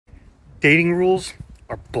Dating rules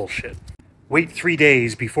are bullshit. Wait 3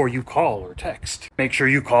 days before you call or text. Make sure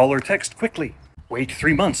you call or text quickly. Wait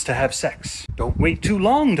 3 months to have sex. Don't wait too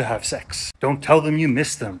long to have sex. Don't tell them you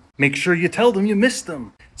miss them. Make sure you tell them you miss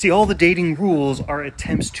them. See, all the dating rules are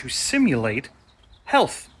attempts to simulate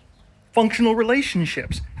health, functional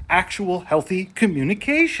relationships, actual healthy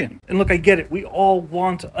communication. And look, I get it. We all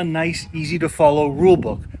want a nice, easy to follow rule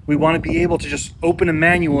book. We want to be able to just open a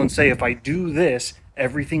manual and say, if I do this,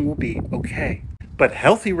 everything will be okay. But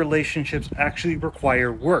healthy relationships actually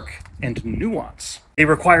require work and nuance. They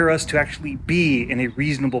require us to actually be in a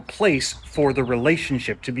reasonable place for the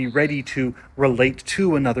relationship, to be ready to relate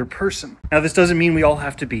to another person. Now, this doesn't mean we all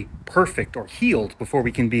have to be perfect or healed before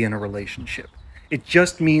we can be in a relationship. It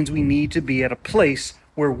just means we need to be at a place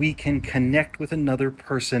where we can connect with another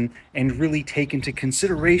person and really take into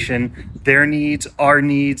consideration their needs, our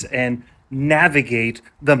needs, and navigate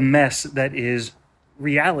the mess that is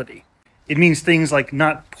reality. It means things like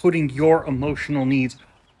not putting your emotional needs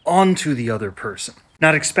onto the other person,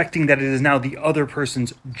 not expecting that it is now the other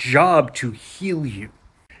person's job to heal you.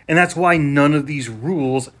 And that's why none of these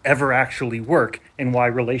rules ever actually work, and why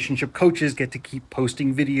relationship coaches get to keep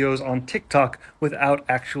posting videos on TikTok without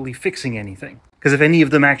actually fixing anything. Because if any of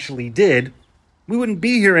them actually did, we wouldn't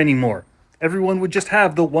be here anymore. Everyone would just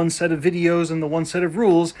have the one set of videos and the one set of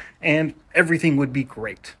rules, and everything would be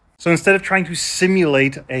great. So instead of trying to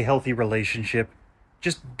simulate a healthy relationship,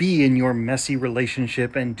 just be in your messy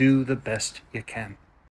relationship and do the best you can.